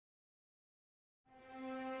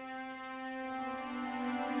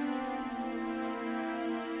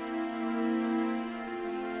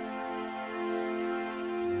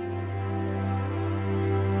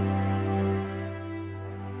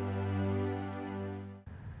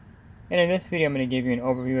And in this video I'm going to give you an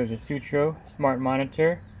overview of the Sutro Smart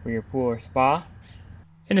Monitor for your pool or spa.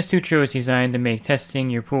 And the Sutro is designed to make testing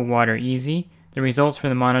your pool water easy. The results from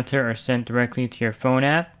the monitor are sent directly to your phone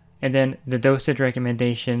app, and then the dosage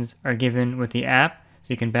recommendations are given with the app so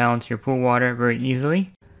you can balance your pool water very easily.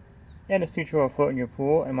 And the Sutro will float in your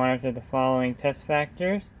pool and monitor the following test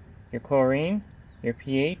factors: your chlorine, your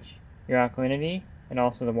pH, your alkalinity, and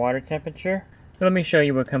also the water temperature. So let me show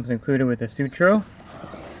you what comes included with the Sutro.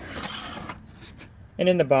 And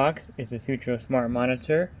in the box is the Sutro Smart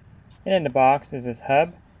Monitor. And in the box is this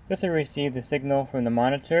hub. This will receive the signal from the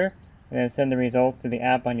monitor and then send the results to the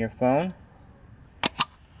app on your phone.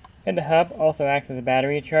 And the hub also acts as a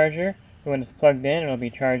battery charger, so when it's plugged in, it'll be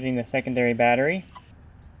charging the secondary battery.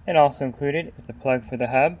 And also included is the plug for the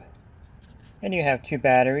hub. And you have two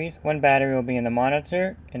batteries. One battery will be in the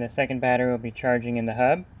monitor, and the second battery will be charging in the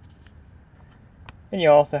hub. And you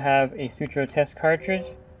also have a Sutro test cartridge.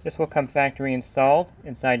 This will come factory installed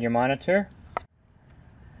inside your monitor.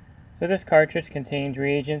 So this cartridge contains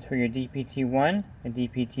reagents for your DPT1 and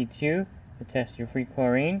DPT2 to test your free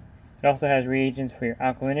chlorine. It also has reagents for your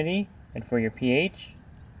alkalinity and for your pH.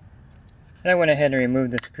 And I went ahead and removed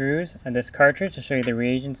the screws on this cartridge to show you the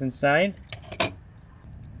reagents inside.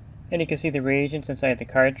 And you can see the reagents inside the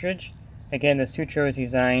cartridge. Again, the Sutro is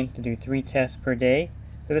designed to do 3 tests per day,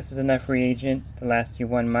 so this is enough reagent to last you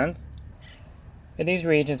 1 month. And these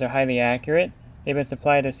reagents are highly accurate. They've been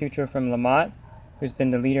supplied to Sutro from LaMotte, who's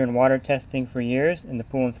been the leader in water testing for years in the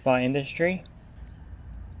pool and spa industry.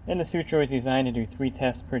 And the Sutro is designed to do 3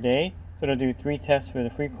 tests per day, so it'll do 3 tests for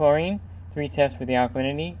the free chlorine, 3 tests for the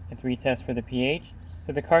alkalinity, and 3 tests for the pH.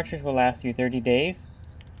 So the cartridge will last you 30 days.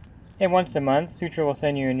 And once a month, Sutro will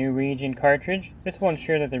send you a new reagent cartridge. This will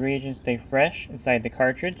ensure that the reagents stay fresh inside the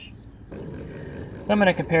cartridge. So I'm going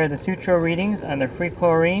to compare the Sutro readings on their free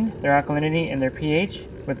chlorine, their alkalinity, and their pH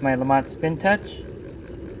with my LaMotte Spin Touch.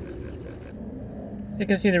 You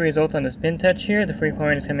can see the results on the Spin Touch here. The free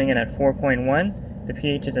chlorine is coming in at 4.1, the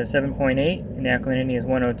pH is at 7.8, and the alkalinity is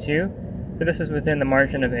 102. So this is within the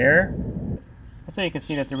margin of error. So you can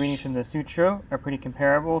see that the readings from the Sutro are pretty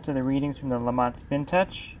comparable to the readings from the LaMotte Spin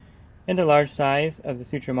Touch. And the large size of the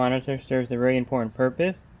Sutro monitor serves a very important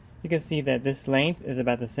purpose. You can see that this length is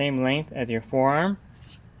about the same length as your forearm.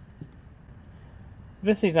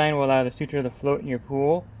 This design will allow the Sutro to float in your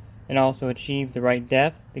pool and also achieve the right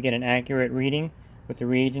depth to get an accurate reading with the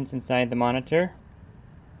reagents inside the monitor.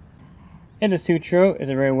 And the Sutro is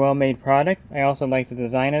a very well made product. I also like the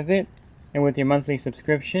design of it. And with your monthly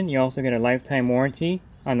subscription, you also get a lifetime warranty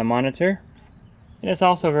on the monitor. And it's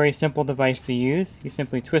also a very simple device to use. You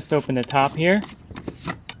simply twist open the top here.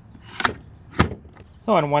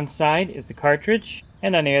 So on one side is the cartridge,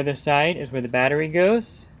 and on the other side is where the battery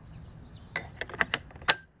goes.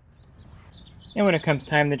 And when it comes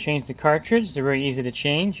time to change the cartridge, they're very easy to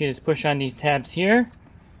change. You just push on these tabs here,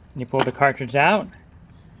 and you pull the cartridge out.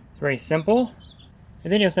 It's very simple.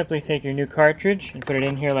 And then you'll simply take your new cartridge and put it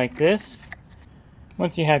in here like this.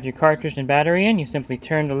 Once you have your cartridge and battery in, you simply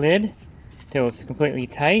turn the lid until it's completely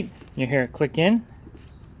tight. You'll hear it click in.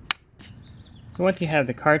 So once you have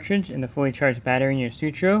the cartridge and the fully charged battery in your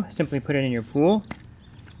Sutro, simply put it in your pool.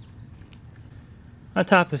 On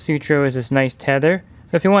top of the Sutro is this nice tether.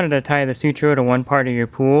 So if you wanted to tie the Sutro to one part of your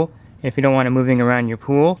pool, if you don't want it moving around your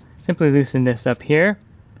pool, simply loosen this up here.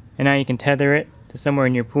 And now you can tether it to somewhere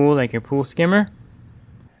in your pool, like your pool skimmer.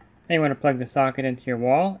 Then you want to plug the socket into your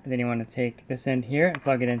wall, and then you want to take this end here and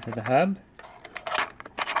plug it into the hub.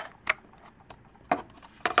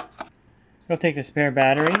 You'll take the spare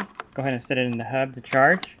battery, go ahead and set it in the hub to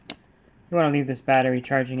charge. You want to leave this battery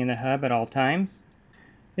charging in the hub at all times.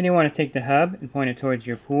 Then you want to take the hub and point it towards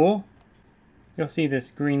your pool. You'll see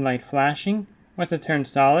this green light flashing. Once it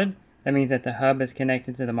turns solid, that means that the hub is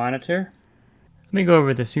connected to the monitor. Let me go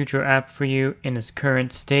over the Sutro app for you in its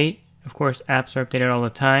current state. Of course, apps are updated all the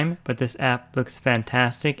time, but this app looks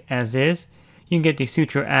fantastic as is. You can get the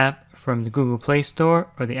Sutro app from the Google Play Store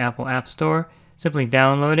or the Apple App Store. Simply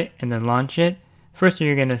download it and then launch it. First thing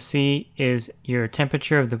you're going to see is your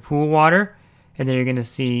temperature of the pool water, and then you're going to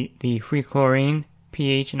see the free chlorine,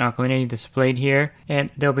 pH, and alkalinity displayed here. And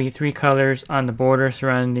there'll be 3 colors on the border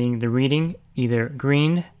surrounding the reading, either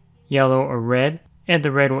green, yellow, or red. And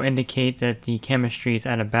the red will indicate that the chemistry is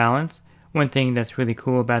out of balance. One thing that's really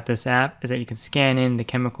cool about this app is that you can scan in the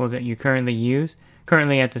chemicals that you currently use.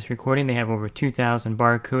 Currently at this recording, they have over 2,000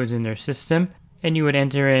 barcodes in their system. And you would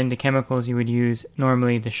enter in the chemicals you would use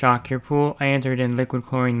normally to shock your pool. I entered in liquid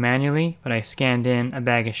chlorine manually, but I scanned in a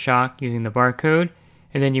bag of shock using the barcode.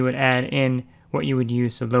 And then you would add in what you would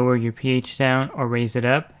use to lower your pH down or raise it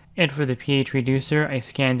up. And for the pH reducer, I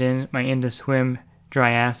scanned in my IndaSwim dry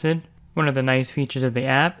acid. One of the nice features of the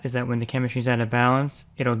app is that when the chemistry is out of balance,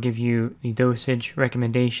 it'll give you the dosage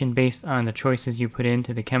recommendation based on the choices you put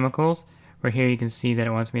into the chemicals. Right here you can see that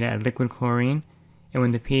it wants me to add liquid chlorine, and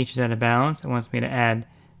when the pH is out of balance, it wants me to add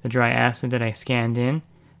the dry acid that I scanned in.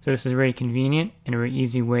 So this is very convenient and a very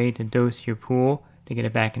easy way to dose your pool to get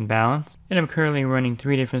it back in balance. And I'm currently running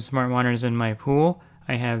 3 different smart monitors in my pool.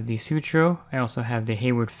 I have the Sutro, I also have the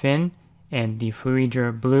Hayward Fin, and the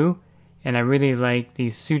Fluidra Blue. And I really like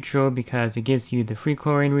the Sutro because it gives you the free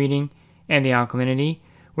chlorine reading and the alkalinity,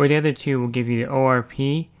 where the other two will give you the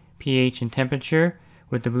ORP, pH, and temperature,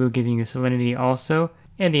 with the blue giving you salinity also.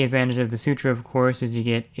 And the advantage of the Sutro, of course, is you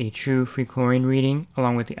get a true free chlorine reading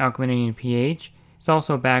along with the alkalinity and pH. It's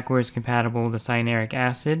also backwards compatible with the cyanuric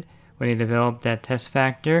acid when they developed that test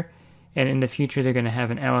factor. And in the future, they're going to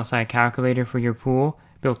have an LSI calculator for your pool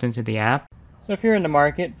built into the app. So if you're in the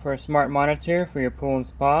market for a smart monitor for your pool and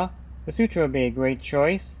spa, the Sutro would be a great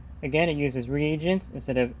choice. Again, it uses reagents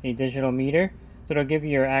instead of a digital meter, so it'll give you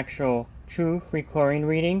your actual true free chlorine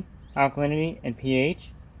reading, alkalinity, and pH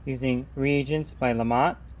using reagents by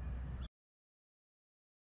LaMotte.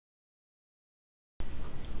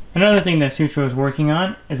 Another thing that Sutro is working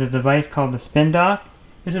on is a device called the Spin Dock.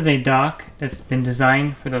 This is a dock that's been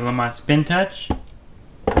designed for the LaMotte Spin Touch.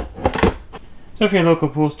 So if your local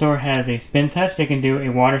pool store has a Spin Touch, they can do a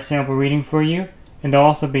water sample reading for you, and they'll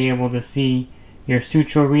also be able to see your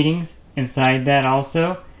Sutro readings inside that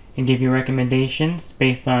also, and give you recommendations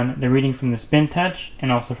based on the reading from the Spin Touch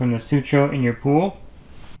and also from the Sutro in your pool.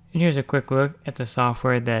 And here's a quick look at the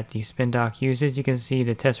software that the Spin Dock uses. You can see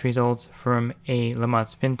the test results from a LaMotte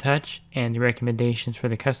Spin Touch and the recommendations for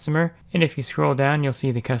the customer. And if you scroll down, you'll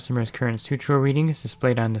see the customer's current Sutro readings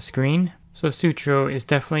displayed on the screen. So Sutro is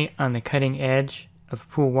definitely on the cutting edge of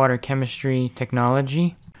pool water chemistry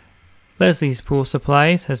technology. Leslie's Pool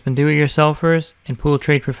Supplies has been do-it-yourselfers and pool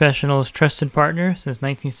trade professionals' trusted partner since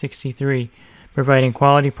 1963, providing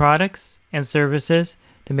quality products and services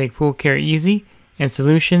to make pool care easy and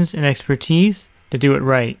solutions and expertise to do it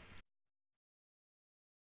right.